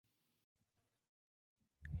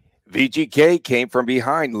VGK came from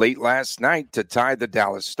behind late last night to tie the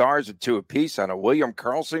Dallas Stars at 2 apiece on a William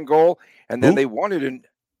Karlsson goal, and then they won it in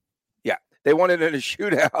a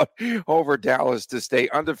shootout over Dallas to stay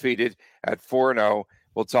undefeated at 4-0.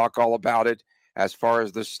 We'll talk all about it. As far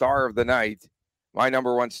as the star of the night, my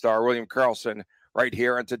number one star, William Karlsson, right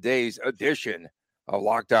here on today's edition of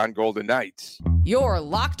Locked On Golden Knights. You're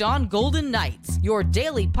Locked On Golden Knights, your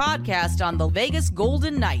daily podcast on the Vegas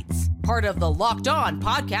Golden Knights, part of the Locked On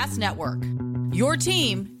Podcast Network. Your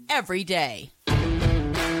team every day.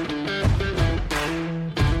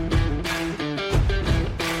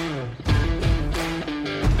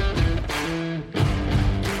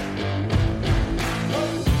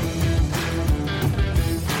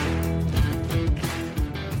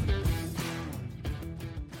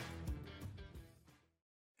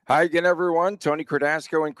 Hi again, everyone. Tony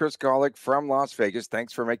Cardasco and Chris Golick from Las Vegas.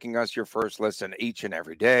 Thanks for making us your first listen each and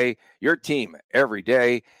every day. Your team every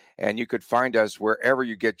day. And you could find us wherever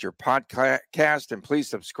you get your podcast. And please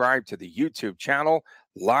subscribe to the YouTube channel,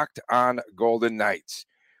 Locked On Golden Knights.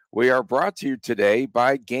 We are brought to you today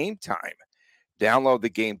by Game Time. Download the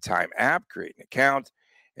Game Time app, create an account,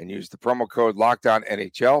 and use the promo code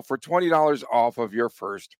LOCKEDONNHL for $20 off of your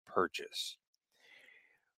first purchase.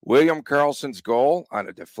 William Karlsson's goal on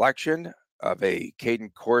a deflection of a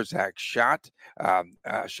Caden Korczak shot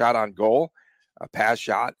on goal, a pass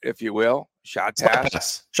shot, if you will, shot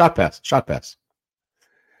pass. Shot pass.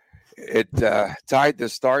 It tied the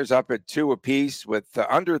Stars up at 2 apiece with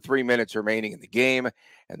under 3 minutes remaining in the game,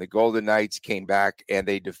 and the Golden Knights came back and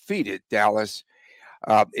they defeated Dallas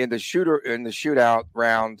in the shootout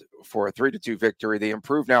round for a 3-2 victory. They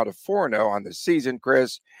improved now to 4-0 on the season,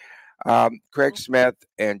 Chris. Craig Smith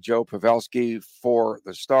and Joe Pavelski for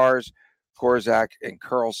the Stars, Korczak and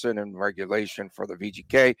Karlsson in regulation for the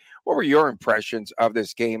VGK. What were your impressions of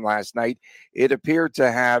this game last night? It appeared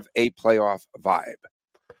to have a playoff vibe.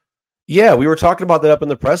 Yeah, we were talking about that up in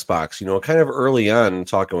the press box. Kind of early on,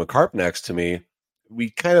 talking with Carp next to me, we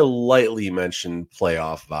kind of lightly mentioned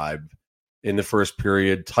playoff vibe in the first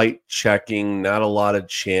period. Tight checking, not a lot of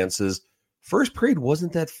chances. First period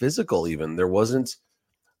wasn't that physical even. There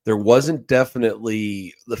wasn't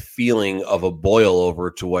definitely the feeling of a boil over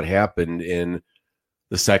to what happened in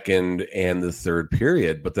the second and the third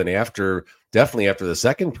period. But then definitely after the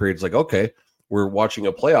second period, it's like, okay, we're watching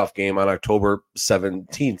a playoff game on October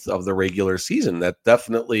 17th of the regular season. That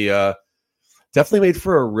definitely made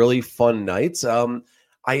for a really fun night.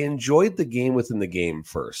 I enjoyed the game within the game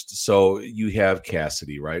first. So you have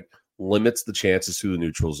Cassidy, right? Limits the chances to the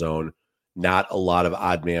neutral zone. Not a lot of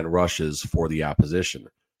odd man rushes for the opposition.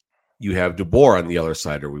 You have DeBoer on the other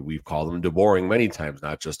side, or we've called him DeBoering many times,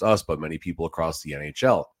 not just us, but many people across the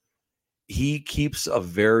NHL. He keeps a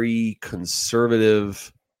very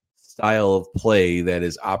conservative style of play that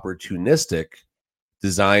is opportunistic,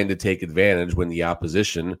 designed to take advantage when the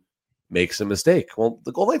opposition makes a mistake. Well,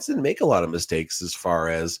 the Golden Knights didn't make a lot of mistakes as far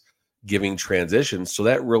as giving transitions, so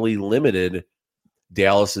that really limited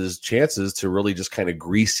Dallas's chances to really just kind of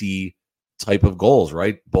greasy type of goals,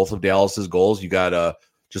 right? Both of Dallas's goals, you got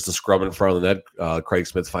just a scrum in front of the net. Craig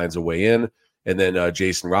Smith finds a way in. And then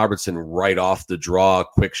Jason Robertson right off the draw,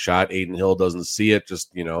 quick shot. Aiden Hill doesn't see it,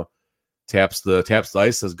 just, taps the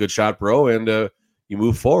ice, says, good shot, bro. And you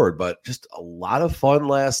move forward. But just a lot of fun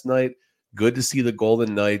last night. Good to see the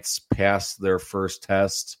Golden Knights pass their first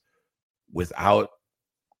test without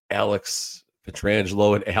Alex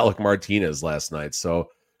Pietrangelo and Alec Martinez last night. So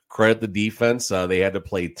credit the defense. They had to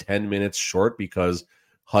play 10 minutes short because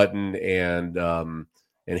Hutton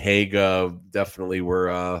and Haig definitely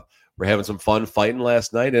were having some fun fighting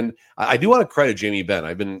last night. And I do want to credit Jamie Benn.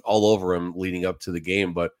 I've been all over him leading up to the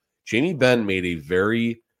game, but Jamie Benn made a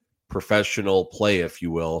very professional play, if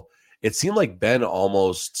you will. It seemed like Ben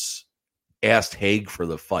almost asked Haig for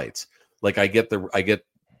the fight. Like I get they're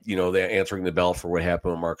answering the bell for what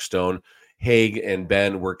happened with Mark Stone. Haig and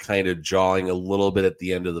Ben were kind of jawing a little bit at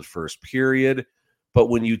the end of the first period. But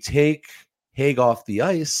when you take Haig off the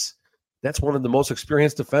ice, that's one of the most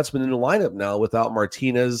experienced defensemen in the lineup now without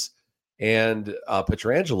Martinez and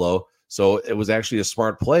Pietrangelo. So it was actually a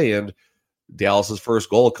smart play. And Dallas's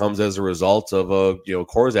first goal comes as a result of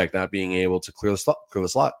Korczak not being able to clear the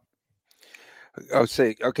slot.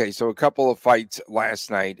 Okay, so a couple of fights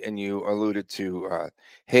last night, and you alluded to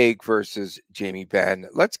Haig versus Jamie Benn.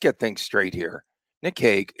 Let's get things straight here. Nick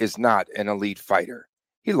Haig is not an elite fighter.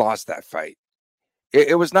 He lost that fight.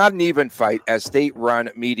 It was not an even fight, as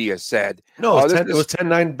state-run media said. No, it was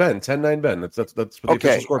 10-9 Ben. 10-9 Ben. That's what the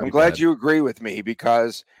official score. I'm glad you agree with me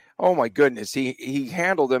because, oh my goodness, he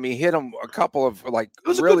handled him. He hit him a couple of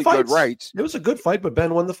really good rights. It was a good fight, but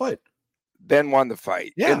Ben won the fight. Ben won the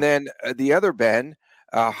fight. Yeah. And then the other Ben,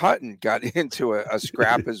 Hutton, got into a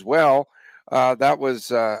scrap as well. That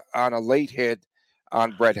was on a late hit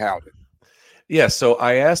on Brett Howden. Yeah, so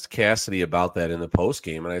I asked Cassidy about that in the post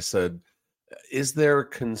game, and I said, is there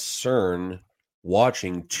concern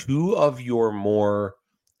watching two of your more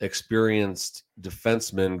experienced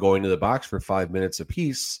defensemen going to the box for 5 minutes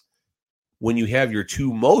apiece when you have your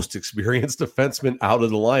two most experienced defensemen out of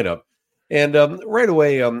the lineup? And right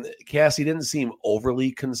away, Cassie didn't seem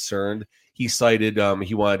overly concerned. He cited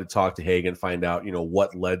he wanted to talk to Hagen, find out,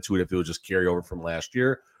 what led to it, if it was just carryover from last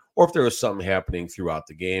year or if there was something happening throughout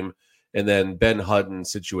the game. And then Ben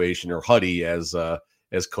Hutton's situation, or Huddy, as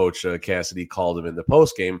Coach Cassidy called him in the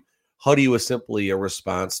postgame, Huddy was simply a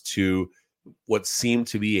response to what seemed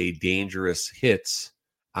to be a dangerous hit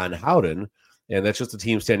on Howden, and that's just the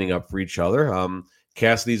team standing up for each other.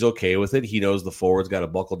 Cassidy's okay with it. He knows the forwards got to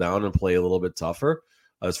buckle down and play a little bit tougher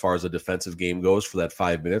as far as the defensive game goes for that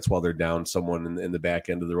 5 minutes while they're down someone in the back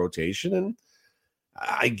end of the rotation, and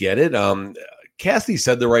I get it. Cassidy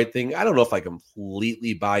said the right thing. I don't know if I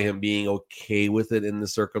completely buy him being okay with it in the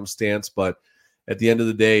circumstance, but at the end of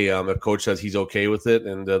the day, if coach says he's okay with it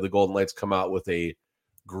and the Golden Knights come out with a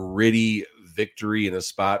gritty victory in a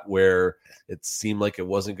spot where it seemed like it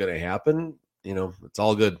wasn't going to happen, it's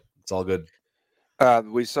all good. It's all good.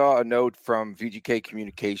 We saw a note from VGK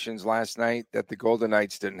Communications last night that the Golden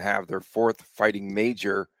Knights didn't have their fourth fighting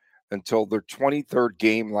major until their 23rd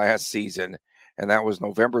game last season, and that was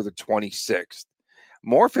November the 26th.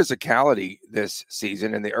 More physicality this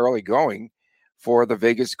season in the early going for the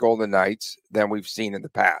Vegas Golden Knights than we've seen in the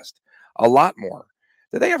past. A lot more.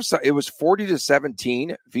 Did they have? It was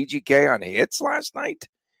 40-17 VGK on hits last night.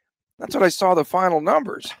 That's what I saw. The final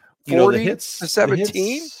numbers.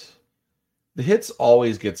 40-17. The hits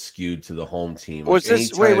always get skewed to the home team. Was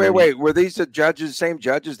this? Wait. Were these the same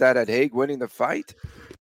judges that had Haig winning the fight?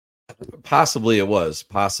 Possibly it was.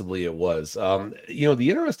 The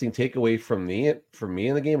interesting takeaway from me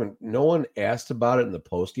in the game, and no one asked about it in the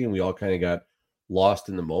post game. We all kind of got lost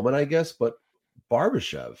in the moment, I guess. But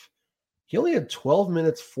Barbashev, he only had 12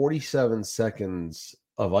 minutes 47 seconds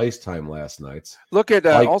of ice time last night. Look at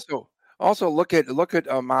also look at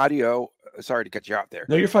Amadio. Sorry to cut you out there.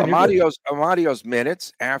 No, you're fine. Amadio's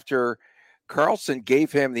minutes after Carlson gave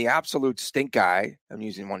him the absolute stink eye. I'm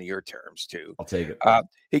using one of your terms too. I'll take it.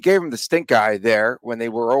 He gave him the stink eye there when they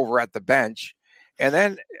were over at the bench. And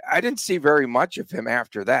then I didn't see very much of him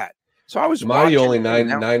after that. So I was Mario only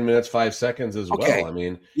 9 minutes 5 seconds as well. I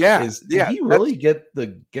mean, did he really get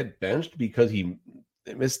benched because he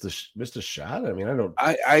missed a shot? I mean, I don't.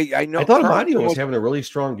 I know. I thought Mario was having a really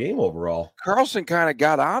strong game overall. Carlson kind of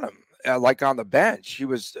got on him, like on the bench. He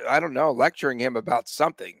was, I don't know, lecturing him about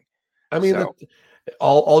something. I mean,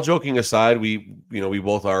 all joking aside, we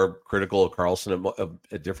both are critical of Carlson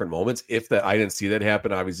at different moments. I didn't see that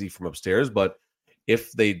happen, obviously, from upstairs, but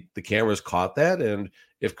if the cameras caught that, and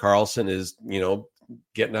if Carlson is,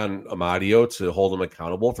 getting on Amadio to hold him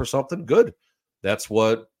accountable for something, good. That's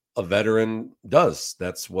what a veteran does.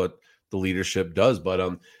 That's what the leadership does.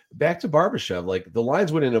 But back to Barbashev, like the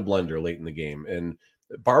lines went in a blender late in the game, and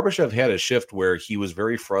Barbashev had a shift where he was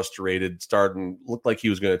very frustrated, looked like he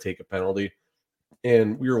was going to take a penalty.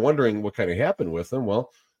 And we were wondering what kind of happened with him.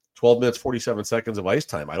 Well, 12 minutes, 47 seconds of ice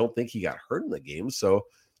time. I don't think he got hurt in the game. So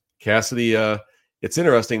Cassidy, it's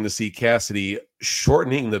interesting to see Cassidy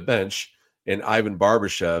shortening the bench, and Ivan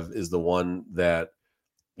Barbashev is the one that,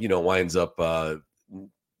 winds up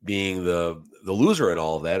being the loser in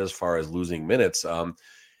all of that as far as losing minutes.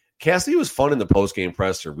 Cassidy was fun in the post-game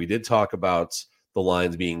presser. We did talk about the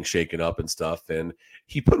lines being shaken up and stuff, and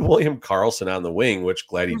he put William Karlsson on the wing, which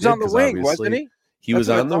glad he did. He was on the wing, wasn't he? He was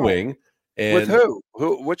on the wing. And with who?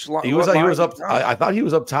 Which line? He was up. I thought he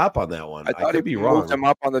was up top on that one. I thought could be wrong. Moved him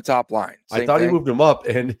up on the top line. I thought he moved him up,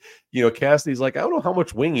 and Cassidy's like, I don't know how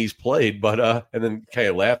much wing he's played, but and then kind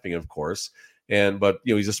of laughing, of course. But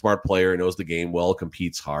he's a smart player, knows the game well,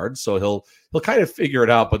 competes hard, so he'll kind of figure it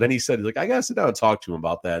out. But then he said, he's like, I gotta sit down and talk to him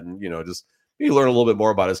about that, and just maybe learn a little bit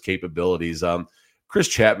more about his capabilities. Chris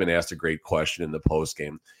Chapman asked a great question in the post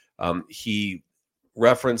game. He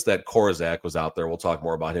referenced that Korczak was out there. We'll talk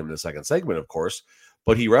more about him in the second segment, of course.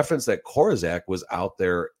 But he referenced that Korczak was out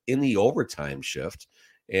there in the overtime shift.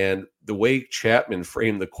 And the way Chapman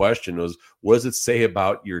framed the question was, what does it say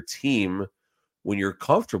about your team when you're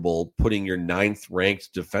comfortable putting your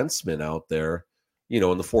 9th-ranked defenseman out there, in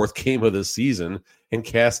the 4th game of the season? And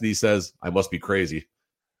Cassidy says, I must be crazy.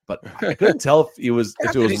 But I couldn't tell if it was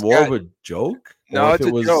more of a joke. No, it's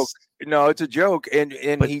a joke. No, it's a joke. And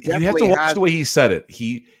he definitely you have to watch the way he said it.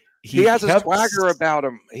 He has a swagger about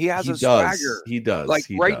him. He has a swagger. He does. Like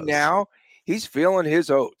right now, He's feeling his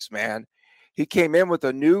oats, man. He came in with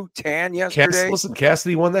a new tan yesterday.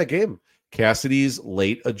 Cassidy won that game. Cassidy's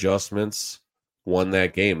late adjustments won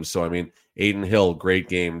that game. So, I mean, Aiden Hill, great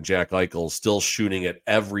game. Jack Eichel still shooting at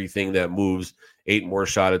everything that moves. 8 more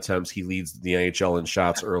shot attempts. He leads the NHL in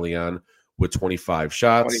shots early on with 25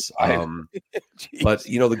 shots. 25. But,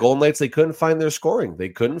 the Golden Knights, they couldn't find their scoring. They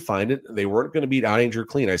couldn't find it. They weren't going to beat Oettinger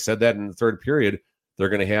clean. I said that in the third period. They're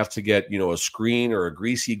going to have to get, a screen or a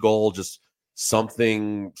greasy goal, just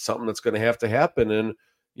something that's going to have to happen. And,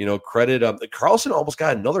 credit Carlson almost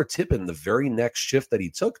got another tip in the very next shift that he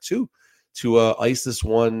took to ice this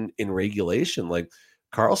one in regulation. Like,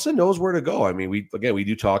 Carlson knows where to go. I mean, we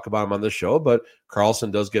do talk about him on the show, but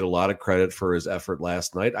Carlson does get a lot of credit for his effort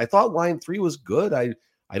last night. I thought line 3 was good. I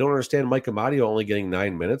don't understand Mike Amadio only getting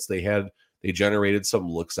 9 minutes. They generated some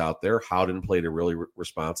looks out there. Howden played a really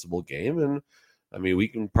responsible game. And I mean, we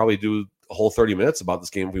can probably do a whole 30 minutes about this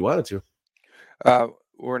game if we wanted to.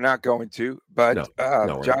 We're not going to, but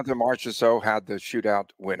no, Jonathan Marchessault had the shootout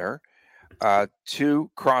winner.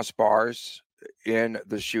 2 crossbars in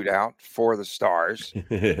the shootout for the Stars.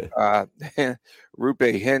 Rupe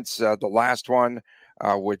Hintz, the last one,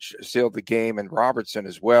 which sealed the game, and Robertson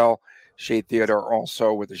as well. Shea Theodore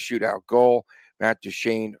also with a shootout goal. Matt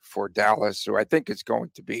Duchene for Dallas, who I think is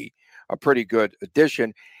going to be a pretty good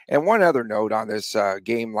addition. And one other note on this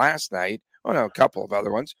game last night. Oh, no, a couple of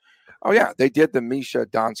other ones. Oh, yeah, they did the Misha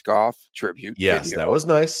Donskov tribute. Yes, video. That was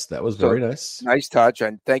nice. That was very nice. Nice touch.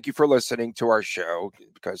 And thank you for listening to our show,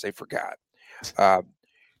 because they forgot.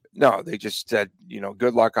 No, they just said,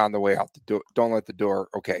 good luck on the way out the door. Don't let the door.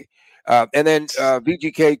 Okay. And then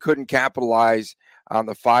VGK couldn't capitalize on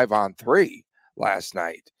the 5-on-3 last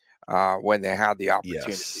night when they had the opportunity.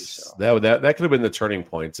 Yes. So. That could have been the turning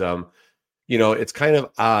point. It's kind of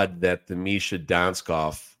odd that the Misha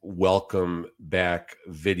Donskov welcome back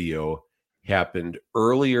video happened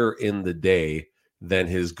earlier in the day than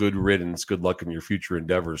his good riddance, good luck in your future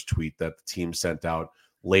endeavors tweet that the team sent out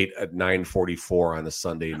late at 9:44 on a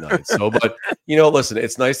Sunday night. So, but, listen,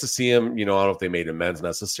 it's nice to see him. I don't know if they made amends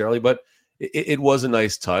necessarily, but it was a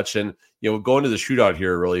nice touch. And, going to the shootout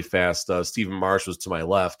here really fast, Stephen Marsh was to my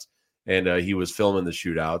left, and he was filming the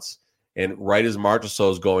shootouts. And right as Marchessault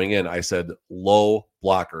was going in, I said, low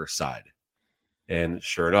blocker side. And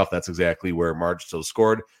sure enough, that's exactly where Marchessault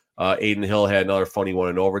scored. Aiden Hill had another funny one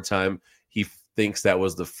in overtime. He thinks that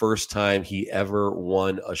was the first time he ever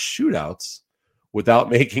won a shootouts without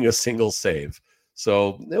making a single save.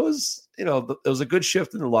 So it was, it was a good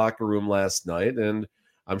shift in the locker room last night. And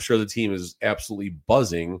I'm sure the team is absolutely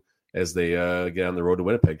buzzing as they get on the road to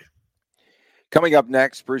Winnipeg. Coming up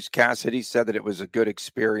next, Bruce Cassidy said that it was a good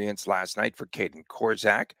experience last night for Caden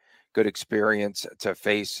Korzak. Good experience to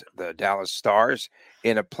face the Dallas Stars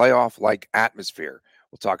in a playoff-like atmosphere.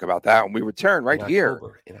 We'll talk about that when we return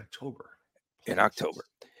in October.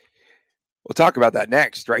 We'll talk about that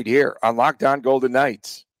next right here on Locked On Golden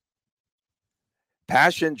Knights.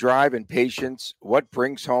 Passion, drive, and patience. What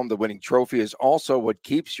brings home the winning trophy is also what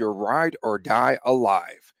keeps your ride or die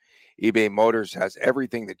alive. eBay Motors has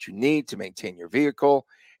everything that you need to maintain your vehicle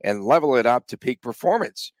and level it up to peak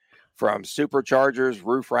performance. From superchargers,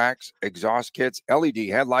 roof racks, exhaust kits, LED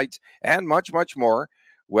headlights, and much, much more.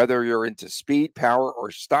 Whether you're into speed, power, or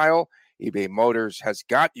style, eBay Motors has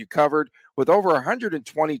got you covered. With over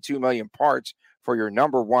 122 million parts for your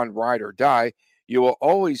number one ride or die, you will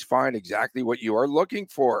always find exactly what you are looking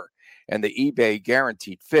for. And the eBay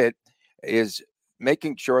Guaranteed Fit is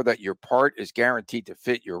making sure that your part is guaranteed to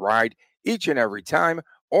fit your ride each and every time,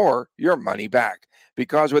 or your money back.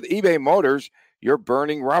 Because with eBay Motors, you're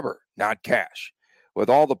burning rubber, not cash. With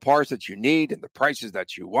all the parts that you need and the prices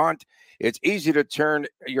that you want, it's easy to turn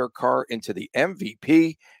your car into the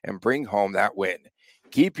MVP and bring home that win.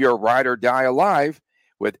 Keep your ride or die alive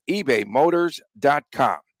with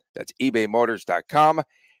ebaymotors.com. That's ebaymotors.com.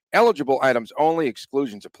 Eligible items only.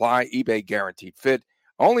 Exclusions apply. eBay Guaranteed Fit.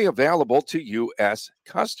 Only available to U.S.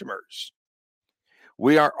 customers.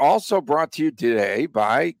 We are also brought to you today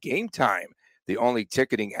by Game Time, the only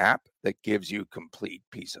ticketing app that gives you complete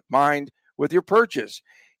peace of mind with your purchase.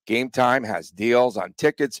 Game Time has deals on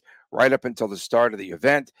tickets right up until the start of the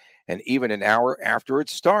event and even an hour after it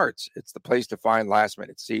starts. It's the place to find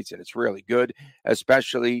last-minute seats, and it's really good,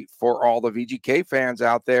 especially for all the VGK fans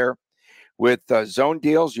out there. With zone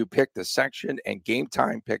deals, you pick the section, and Game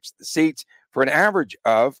Time picks the seats for an average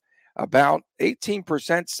of about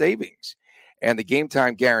 18% savings. And the Game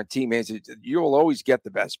Time guarantee means that you will always get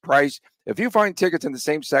the best price. If you find tickets in the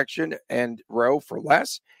same section and row for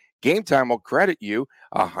less, Game Time will credit you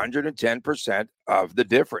 110% of the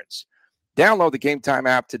difference. Download the Game Time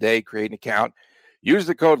app today, create an account, Use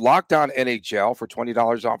the code LOCKEDONNHL for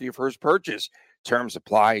 $20 off your first purchase. Terms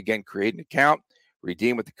apply. Again, create an account.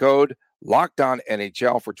 Redeem with the code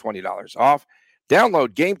LOCKEDONNHL for $20 off.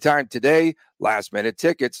 Download Game Time today. Last-minute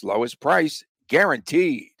tickets, lowest price,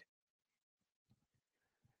 guaranteed.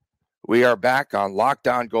 We are back on Locked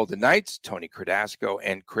On Golden Knights. Tony Cardasco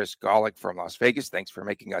and Chris Golick from Las Vegas. Thanks for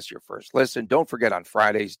making us your first listen. Don't forget on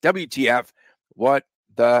Fridays, WTF, What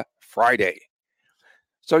the Friday.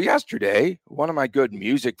 So yesterday, one of my good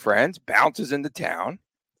music friends bounces into town,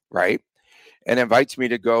 right, and invites me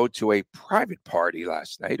to go to a private party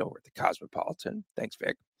last night over at the Cosmopolitan. Thanks,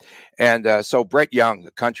 Vic. And so Brett Young,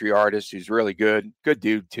 the country artist who's really good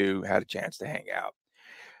dude too, had a chance to hang out.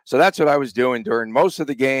 So that's what I was doing during most of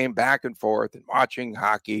the game, back and forth and watching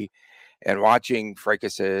hockey and watching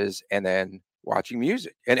fricases and then watching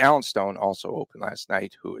music. And Alan Stone also opened last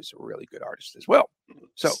night, who is a really good artist as well.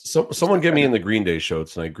 So someone get me in the Green Day show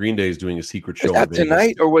tonight. Green Day is doing a secret show. Is that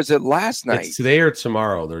tonight or was it last night? It's today or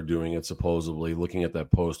tomorrow they're doing it, supposedly, looking at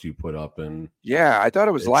that post you put up. And yeah, I thought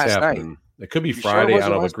it was last night. It could be Friday. I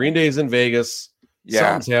don't know, but Green Day's in Vegas. Yeah.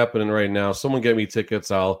 Something's happening right now. Someone get me tickets.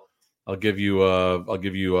 I'll give you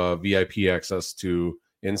VIP access to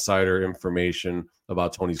insider information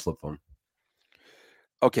about Tony's flip phone.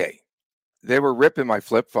 Okay. They were ripping my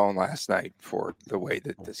flip phone last night for the way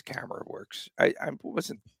that this camera works. I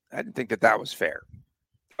didn't think that was fair.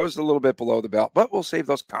 I was a little bit below the belt, but we'll save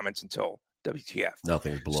those comments until WTF.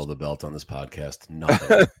 Nothing's below the belt on this podcast.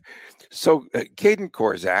 Nothing. So Caden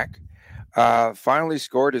Korczak finally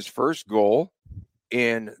scored his first goal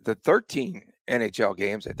in the 13 NHL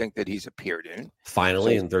games I think that he's appeared in.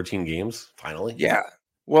 Finally, in 13 games? Finally? Yeah.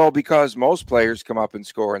 Well, because most players come up and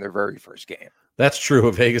score in their very first game. That's true.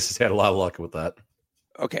 Vegas has had a lot of luck with that.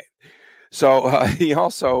 Okay. So he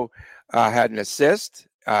also had an assist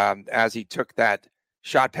as he took that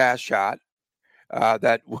shot shot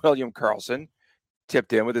that William Karlsson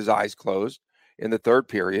tipped in with his eyes closed in the third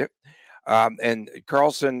period. And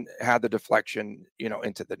Karlsson had the deflection,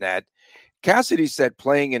 into the net. Cassidy said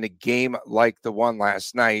playing in a game like the one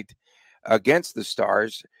last night against the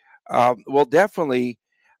Stars will definitely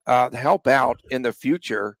help out in the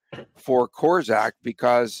future for Korczak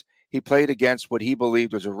because he played against what he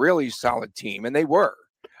believed was a really solid team, and they were,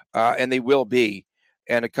 and they will be,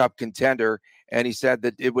 and a cup contender. And he said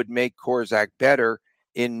that it would make Korczak better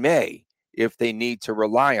in May if they need to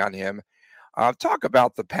rely on him. Talk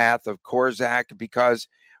about the path of Korczak, because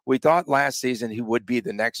we thought last season he would be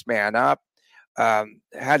the next man up.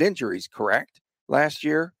 Had injuries, correct, last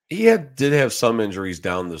year? He did have some injuries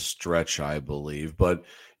down the stretch, I believe, but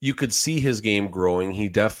you could see his game growing. He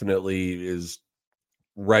definitely is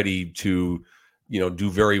ready to, do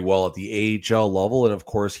very well at the AHL level. And of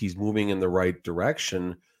course, he's moving in the right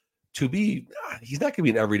direction to be, he's not going to be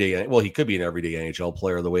an everyday, well, he could be an everyday NHL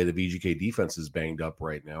player the way the VGK defense is banged up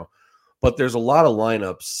right now. But there's a lot of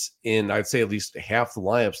lineups in, I'd say at least half the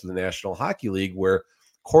lineups in the National Hockey League where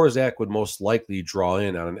Korczak would most likely draw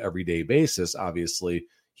in on an everyday basis. Obviously,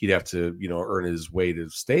 he'd have to, earn his way to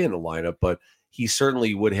stay in the lineup, but he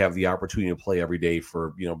certainly would have the opportunity to play every day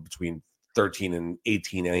for, between 13 and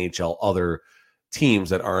 18 NHL other teams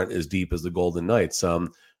that aren't as deep as the Golden Knights.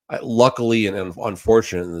 Luckily and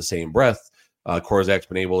unfortunate in the same breath, Korczak's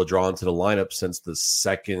been able to draw into the lineup since the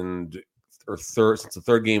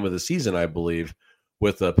third game of the season, I believe,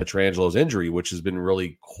 with Petrangelo's injury, which has been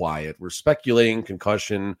really quiet. We're speculating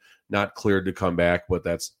concussion, not cleared to come back, but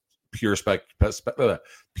that's pure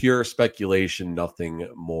speculation, nothing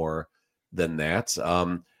more than that.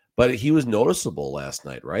 But he was noticeable last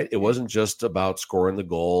night, right? It wasn't just about scoring the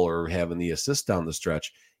goal or having the assist down the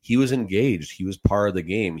stretch. He was engaged. He was part of the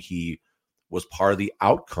game. He was part of the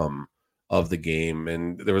outcome of the game.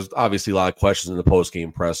 And there was obviously a lot of questions in the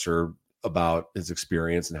post-game presser about his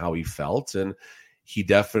experience and how he felt. And he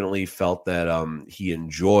definitely felt that he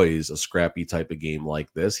enjoys a scrappy type of game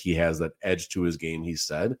like this. He has that edge to his game, he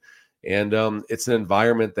said. And it's an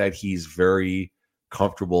environment that he's very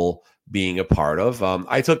comfortable being a part of.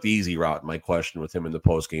 I took the easy route in my question with him in the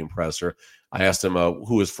post-game presser. I asked him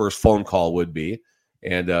who his first phone call would be.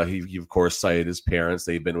 And he, of course, cited his parents.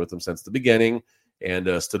 They've been with him since the beginning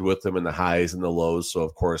and stood with him in the highs and the lows. So,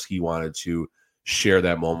 of course, he wanted to share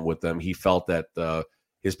that moment with them. He felt that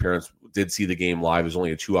his parents did see the game live. There's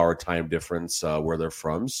only a 2-hour time difference where they're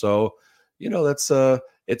from. So, that's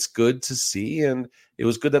it's good to see. And it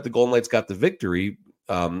was good that the Golden Knights got the victory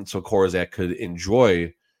so Korczak could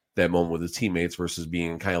enjoy that moment with his teammates versus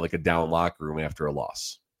being kind of like a down locker room after a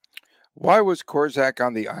loss. Why was Korczak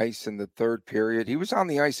on the ice in the third period? He was on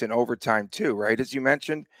the ice in overtime too, right? As you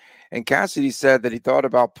mentioned. And Cassidy said that he thought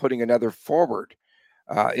about putting another forward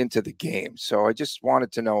into the game. So I just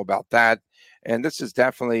wanted to know about that. And this is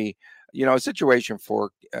definitely, a situation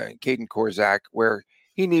for Caden Korzak where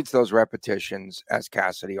he needs those repetitions, as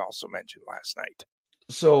Cassidy also mentioned last night.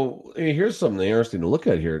 So here's something interesting to look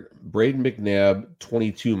at here. Braden McNabb,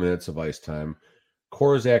 22 minutes of ice time.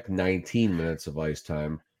 Korzak, 19 minutes of ice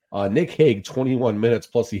time. Nick Hague, 21 minutes,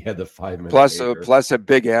 plus he had the 5-minute plus a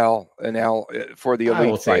big an L for the elite I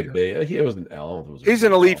won't fighter. Say big. It was an L. He's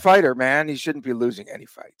an elite fighter, man. He shouldn't be losing any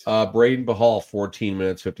fights. Braden Bahal, 14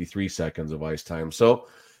 minutes, 53 seconds of ice time. So,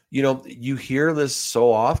 you hear this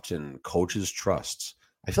so often, coaches' trusts.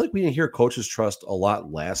 I feel like we didn't hear coaches' trust a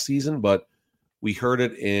lot last season, but we heard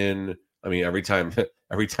it every time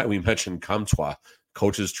we mentioned Comtois,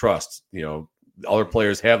 coaches' trust, other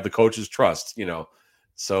players have the coach's trust,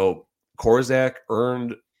 So Korzak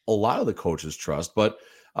earned a lot of the coach's trust, but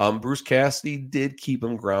Bruce Cassidy did keep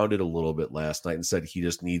him grounded a little bit last night and said he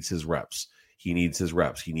just needs his reps. He needs his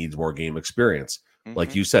reps. He needs more game experience. Mm-hmm.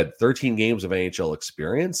 Like you said, 13 games of NHL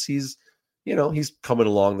experience. He's coming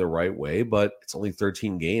along the right way, but it's only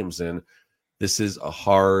 13 games. And this is a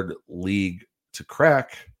hard league to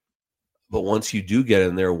crack. But once you do get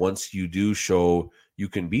in there, once you do show you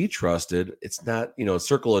can be trusted, it's not,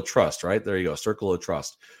 circle of trust, right? There you go. Circle of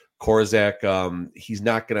trust. Korzak, he's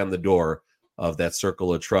knocking on the door of that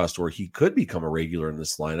circle of trust where he could become a regular in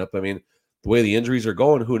this lineup. I mean, the way the injuries are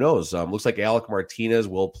going, who knows? Looks like Alec Martinez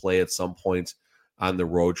will play at some point on the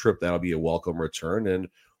road trip. That'll be a welcome return. And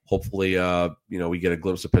hopefully, we get a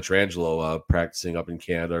glimpse of Pietrangelo practicing up in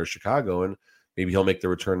Canada or Chicago, and maybe he'll make the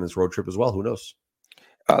return this road trip as well. Who knows?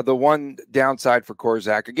 The one downside for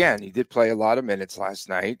Korzak, again, he did play a lot of minutes last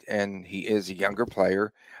night, and he is a younger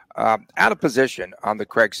player. Out of position on the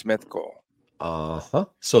Craig Smith goal.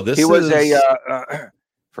 So he was a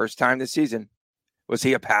first time this season. Was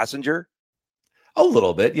he a passenger? A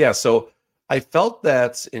little bit, yeah. So I felt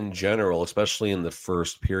that in general, especially in the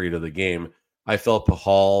first period of the game, I felt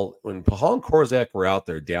when Pahal and Korzak were out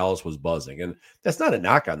there, Dallas was buzzing. And that's not a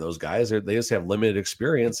knock on those guys. They just have limited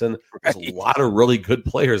experience. And there's a lot of really good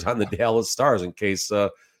players on the Dallas Stars, in case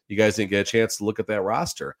you guys didn't get a chance to look at that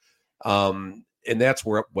roster. And that's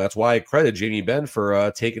why I credit Jamie Benn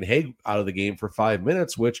for taking Hague out of the game for 5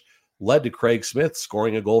 minutes, which led to Craig Smith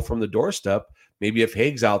scoring a goal from the doorstep. Maybe if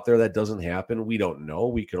Hague's out there, that doesn't happen. We don't know.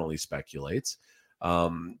 We can only speculate.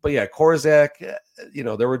 But yeah, Korzak,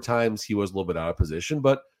 there were times he was a little bit out of position,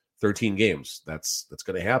 but 13 games, that's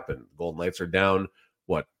going to happen. The Golden Knights are down,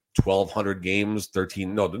 1,200 games,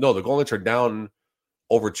 13. No, the Golden Knights are down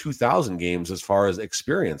over 2,000 games as far as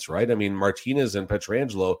experience, right? I mean, Martinez and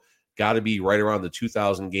Pietrangelo got to be right around the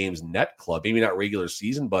 2,000 games net club, maybe not regular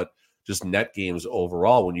season, but just net games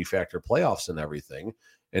overall when you factor playoffs and everything.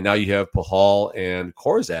 And now you have Pahal and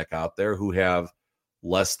Korzak out there who have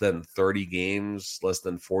less than 30 games, less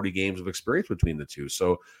than 40 games of experience between the two.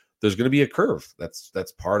 So there's going to be a curve. That's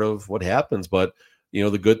part of what happens. But,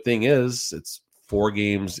 the good thing is it's 4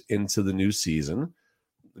 games into the new season.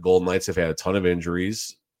 The Golden Knights have had a ton of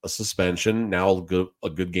injuries, a suspension, now a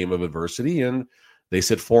good game of adversity, and they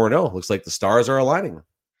sit 4-0. Looks like the stars are aligning.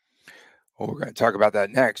 Well, we're going to talk about that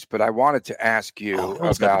next, but I wanted to ask you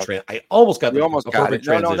about. I almost got the perfect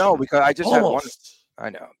transition. No, because I just had one. I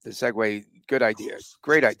know the segue. Good idea.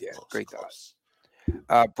 Great idea. Great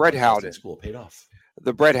thought. Brett Howden. School paid off.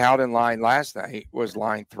 The Brett Howden line last night was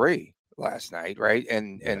line 3 last night, right?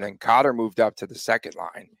 And then Cotter moved up to the second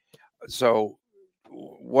line. So,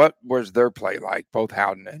 what was their play like, both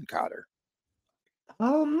Howden and Cotter?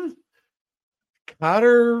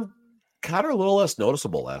 Cotter a little less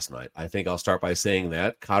noticeable last night. I think I'll start by saying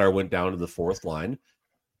that. Cotter went down to the 4th line.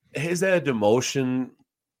 Is that a demotion?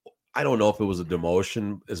 I don't know if it was a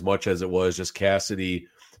demotion as much as it was just Cassidy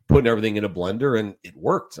putting everything in a blender, and it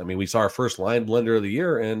worked. I mean, we saw our first line blender of the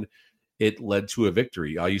year, and it led to a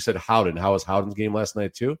victory. You said Howden. How was Howden's game last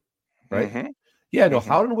night too? Right? Mm-hmm. Yeah, no,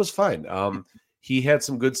 Howden was fine. He had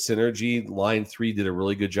some good synergy. Line 3 did a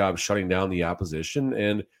really good job shutting down the opposition,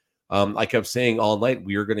 and I kept saying all night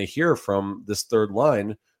we are going to hear from this third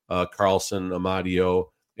line, Carlson, Amadio,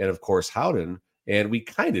 and of course Howden, and we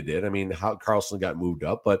kind of did. I mean, Carlson got moved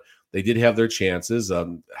up, but they did have their chances.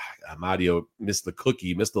 Amadio missed the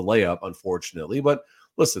layup, unfortunately, but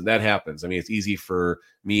listen, that happens. I mean, it's easy for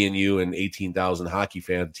me and you and 18,000 hockey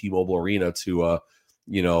fans at T-Mobile Arena to,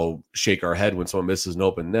 shake our head when someone misses an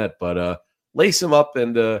open net, but lace him up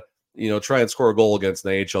and, try and score a goal against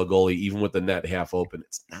an AHL goalie, even with the net half open.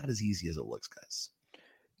 It's not as easy as it looks, guys.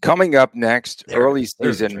 Coming up next, early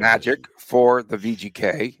season magic for the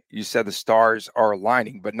VGK. You said the Stars are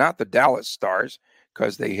aligning, but not the Dallas Stars,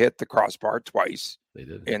 because they hit the crossbar twice. They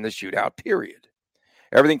did in the shootout period.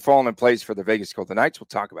 Everything falling in place for the Vegas Golden Knights. We'll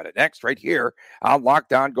talk about it next right here on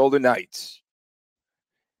Locked On Golden Knights.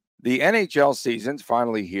 The NHL season's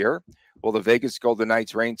finally here. Will the Vegas Golden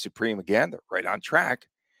Knights reign supreme again? They're right on track.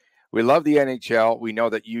 We love the NHL. We know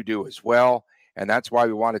that you do as well. And that's why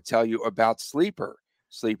we want to tell you about Sleeper.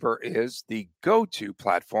 Sleeper is the go-to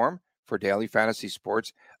platform for daily fantasy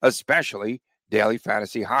sports, especially daily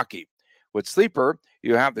fantasy hockey. With Sleeper,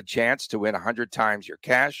 you have the chance to win 100 times your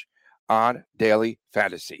cash on daily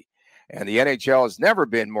fantasy. And the NHL has never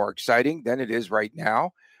been more exciting than it is right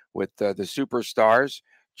now with the superstars,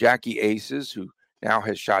 Jackie Aces, who now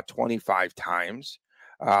has shot 25 times.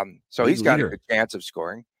 So he's got a good chance of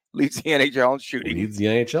scoring. Leads the NHL in shooting. Leads the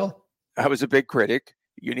NHL. I was a big critic.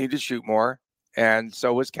 You need to shoot more. And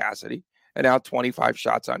so was Cassidy. And now 25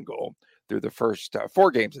 shots on goal through the first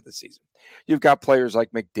 4 games of the season. You've got players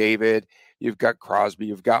like McDavid. You've got Crosby.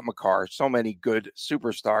 You've got Makar. So many good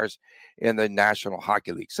superstars in the National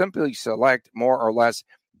Hockey League. Simply select more or less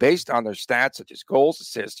based on their stats, such as goals,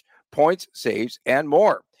 assists, points, saves, and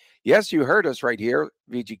more. Yes, you heard us right here,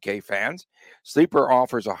 VGK fans. Sleeper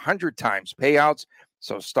offers 100 times payouts,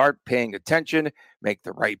 so start paying attention, make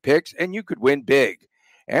the right picks, and you could win big.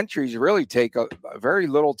 Entries really take a very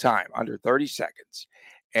little time, under 30 seconds,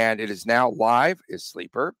 and it is now live as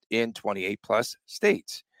Sleeper in 28-plus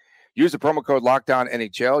states. Use the promo code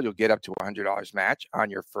LOCKEDONNHL. You'll get up to $100 match on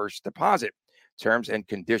your first deposit. Terms and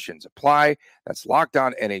conditions apply. That's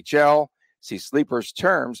LOCKEDONNHL. See Sleeper's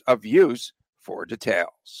terms of use for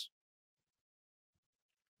details.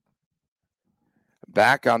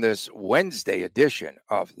 Back on this Wednesday edition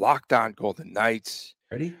of Locked On Golden Knights.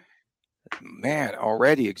 Ready? Man,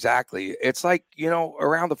 already, exactly. It's like,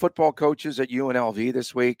 around the football coaches at UNLV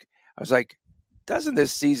this week, I was like, doesn't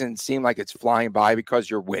this season seem like it's flying by because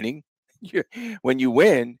you're winning? When you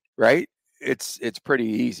win, right, it's pretty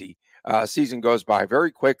easy. Season goes by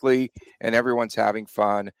very quickly, and everyone's having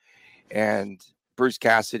fun. And Bruce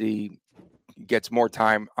Cassidy gets more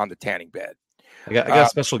time on the tanning bed. I got a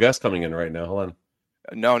special guest coming in right now. Hold on.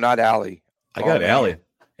 No, not Allie. I got Allie.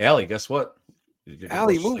 Allie, guess what?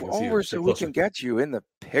 Allie, move over so we can get you in the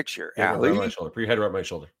picture. Allie, right put your head right on my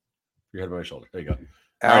shoulder. There you go.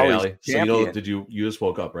 All right, Allie. So you just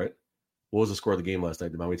woke up, right? What was the score of the game last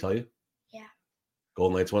night? Did Mommy tell you? Yeah.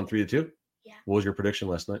 Golden Knights won 3-2. Yeah. What was your prediction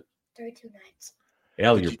last night? 3-2 Knights.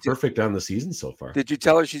 Allie, you're perfect on the season so far. Did you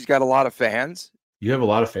tell her she's got a lot of fans? You have a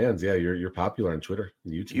lot of fans. Yeah, you're popular on Twitter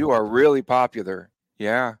and YouTube. You are really popular.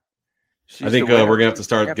 Yeah. I think we're gonna have to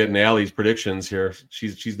start getting Allie's predictions here.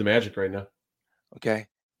 She's the magic right now. Okay.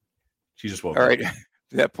 She just woke up. All right.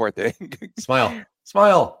 That poor thing. Smile.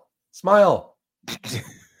 Smile. Smile.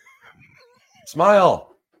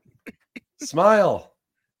 Smile. Smile.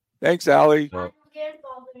 Thanks, Allie.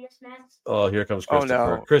 Oh, here comes Chris. Oh,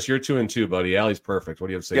 no. Chris, you're 2-2, buddy. Allie's perfect. What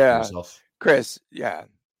do you have to say for yourself? Chris, yeah.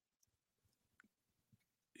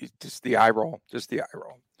 Just the eye roll.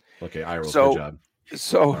 Okay, eye roll. Good job.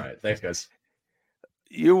 So, all right, thanks, guys.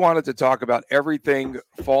 You wanted to talk about everything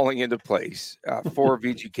falling into place for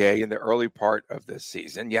VGK in the early part of this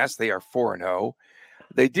season. Yes, they are 4-0.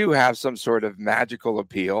 They do have some sort of magical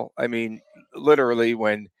appeal. I mean, literally,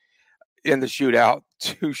 when in the shootout,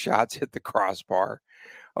 2 shots hit the crossbar.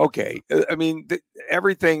 Okay, I mean,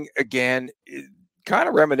 everything again, kind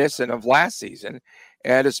of reminiscent of last season,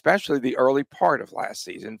 and especially the early part of last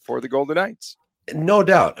season for the Golden Knights. No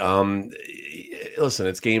doubt. Listen,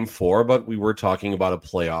 it's game 4, but we were talking about a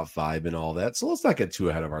playoff vibe and all that. So let's not get too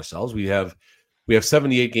ahead of ourselves. We have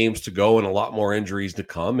 78 games to go and a lot more injuries to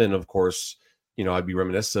come. And of course, I'd be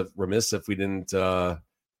remiss if we didn't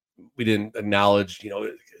acknowledge,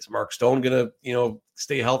 is Mark Stone going to,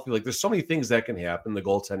 stay healthy? Like there's so many things that can happen, the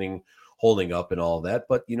goaltending holding up and all that.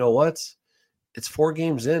 But you know what? It's 4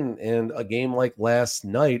 games in, and a game like last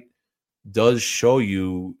night does show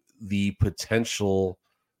you the potential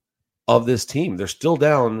of this team. They're still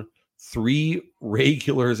down 3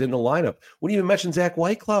 regulars in the lineup. Wouldn't even mention Zach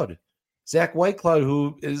Whitecloud. Zach Whitecloud,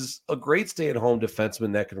 who is a great stay-at-home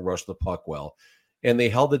defenseman that can rush the puck well. And they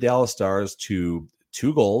held the Dallas Stars to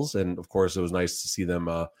 2 goals. And of course, it was nice to see them,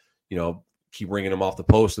 keep bringing them off the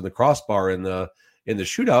post and the crossbar in the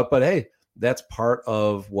shootout. But hey, that's part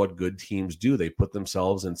of what good teams do. They put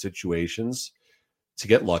themselves in situations to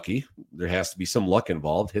get lucky. There has to be some luck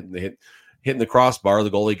involved. Hitting the crossbar, the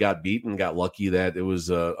goalie got beaten, got lucky that it was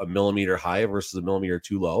a millimeter high versus a millimeter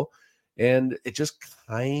too low. And it just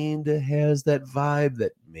kind of has that vibe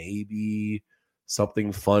that maybe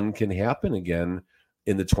something fun can happen again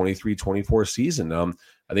in the 23-24 season.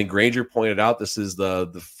 I think Granger pointed out this is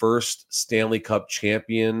the first Stanley Cup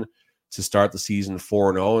champion to start the season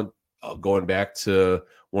 4-0. And going back to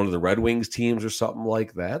one of the Red Wings teams or something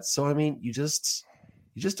like that. So, I mean, you just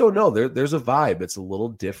don't know. There's a vibe. It's a little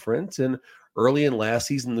different. And early in last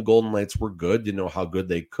season, the Golden Knights were good. You know how good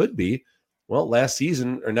they could be. Well, last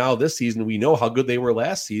season, or now this season, we know how good they were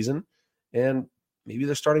last season. And maybe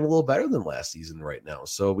they're starting a little better than last season right now.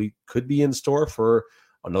 So we could be in store for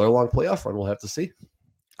another long playoff run. We'll have to see.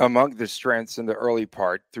 Among the strengths in the early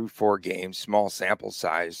part through 4 games, small sample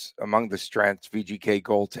size, among the strengths, VGK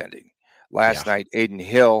goaltending. Last night, Aiden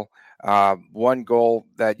Hill, one goal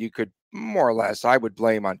that you could more or less, I would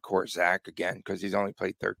blame on Korzak again, because he's only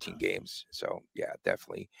played 13 games. So, yeah,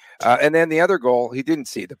 definitely. And then the other goal, he didn't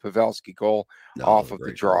see the Pavelski goal off of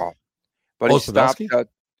the draw. Goal. But he stopped.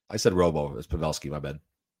 I said Robo. It's Pavelski, my bad.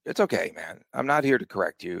 It's okay, man. I'm not here to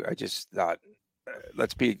correct you. I just thought,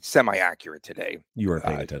 let's be semi-accurate today. You weren't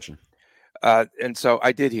paying attention. And so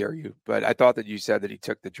I did hear you, but I thought that you said that he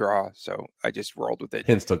took the draw. So I just rolled with it.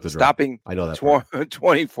 Hintz took the draw. Stopping I know that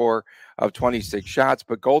 24 of 26 shots,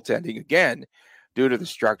 but goaltending, again, due to the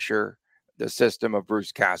structure, the system of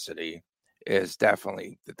Bruce Cassidy, is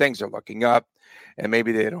definitely, the things are looking up, and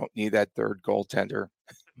maybe they don't need that third goaltender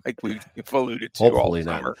like we've alluded to. Hopefully all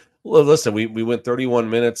not. summer. Well, listen, we went 31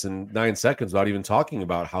 minutes and 9 seconds without even talking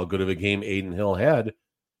about how good of a game Aiden Hill had,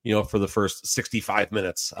 for the first 65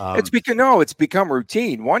 minutes. It's become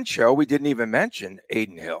routine. One show we didn't even mention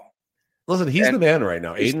Aiden Hill. Listen, he's the man right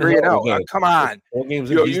now. Aiden Hill. Again, come on.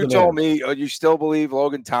 You told me you still believe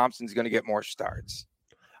Logan Thompson's going to get more starts.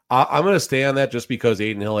 I'm going to stay on that just because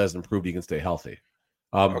Aiden Hill hasn't proved he can stay healthy.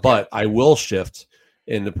 Okay. But I will shift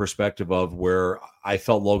in the perspective of where I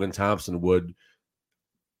felt Logan Thompson would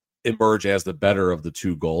emerge as the better of the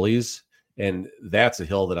two goalies. And that's a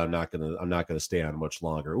hill that I'm not gonna stay on much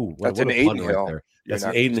longer. Ooh, that's an Aiden Hill. There. That's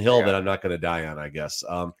an Aiden Hill that I'm not going to die on, I guess.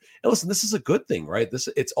 And listen, this is a good thing, right?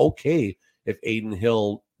 It's okay if Aiden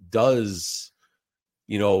Hill does,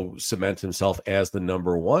 cement himself as the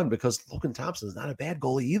number one, because Logan Thompson is not a bad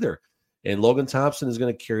goalie either. And Logan Thompson is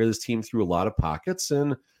going to carry this team through a lot of pockets,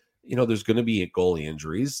 and there's going to be goalie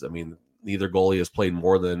injuries. I mean, neither goalie has played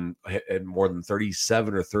more than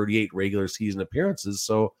 37 or 38 regular season appearances,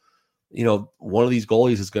 so. One of these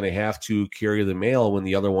goalies is going to have to carry the mail when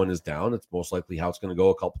the other one is down. It's most likely how it's going to go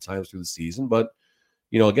a couple times through the season. But,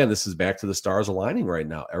 again, this is back to the stars aligning right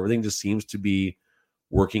now. Everything just seems to be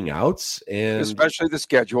working out. And especially the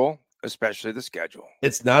schedule.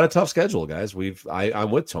 It's not a tough schedule, guys.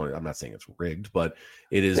 I'm with Tony. I'm not saying it's rigged, but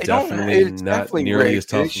it is definitely nearly rigged. As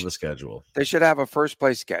tough of a schedule. They should have a first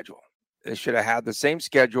place schedule. They should have had the same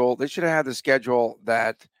schedule. They should have had the schedule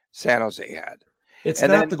that San Jose had. It's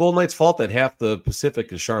not the Golden Knights' fault that half the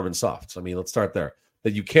Pacific is Charmin Softs. I mean, let's start there.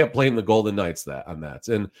 That you can't blame the Golden Knights on that.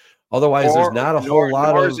 And otherwise, there's not a whole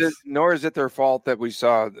lot of. Nor is it their fault that we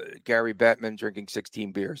saw Gary Bettman drinking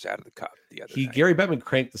 16 beers out of the cup the other night. Gary Bettman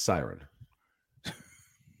cranked the siren.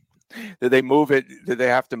 Did they move it? Did they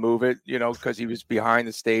have to move it? Because he was behind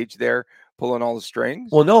the stage there pulling all the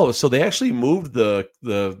strings. Well, no. So they actually moved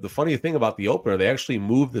the funny thing about the opener. They actually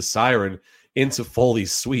moved the siren into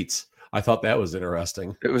Foley's suites. I thought that was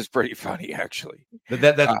interesting. It was pretty funny, actually.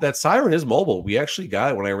 That siren is mobile. We actually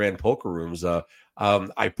got it when I ran poker rooms.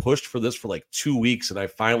 I pushed for this for like 2 weeks, and I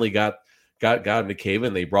finally got him to cave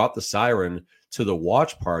in. They brought the siren to the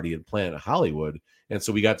watch party in Planet Hollywood, and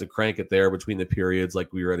so we got to crank it there between the periods,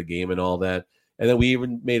 like we were at a game and all that. And then we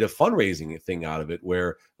even made a fundraising thing out of it,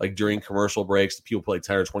 where like during commercial breaks, the people put like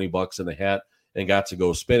 $10 or $20 in the hat and got to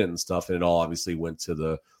go spin it and stuff, and it all obviously went to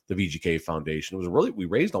the VGK Foundation. It was we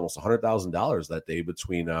raised almost $100,000 that day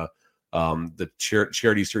between the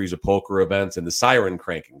charity series of poker events and the siren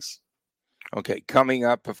crankings. Okay, coming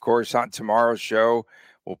up, of course, on tomorrow's show,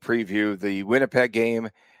 we'll preview the Winnipeg game,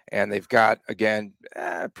 and they've got, again,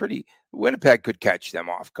 Winnipeg could catch them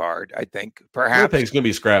off guard, I think. Perhaps Winnipeg's going to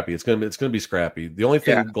be scrappy. It's going to be scrappy. The only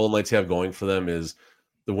thing Golden Knights have going for them is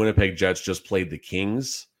the Winnipeg Jets just played the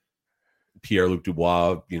Kings. Pierre-Luc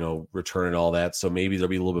Dubois, returning all that. So maybe there'll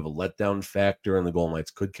be a little bit of a letdown factor, and the Golden Knights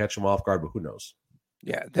could catch them off guard, but who knows?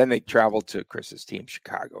 Yeah, then they travel to Chris's team,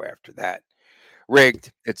 Chicago, after that.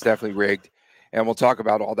 Rigged. It's definitely rigged. And we'll talk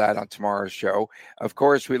about all that on tomorrow's show. Of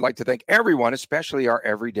course, we'd like to thank everyone, especially our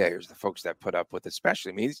everydayers, the folks that put up with it,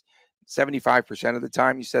 especially me. 75% of the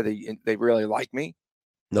time, you said they really like me?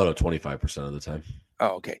 No, 25% of the time.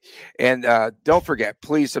 Oh, okay. And don't forget,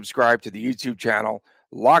 please subscribe to the YouTube channel,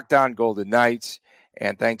 Locked On Golden Knights.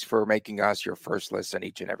 And thanks for making us your first listen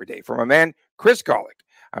each and every day. For my man, Chris Golick,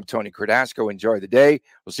 I'm Tony Cardasco. Enjoy the day.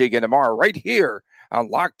 We'll see you again tomorrow right here on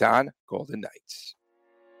Locked On Golden Knights.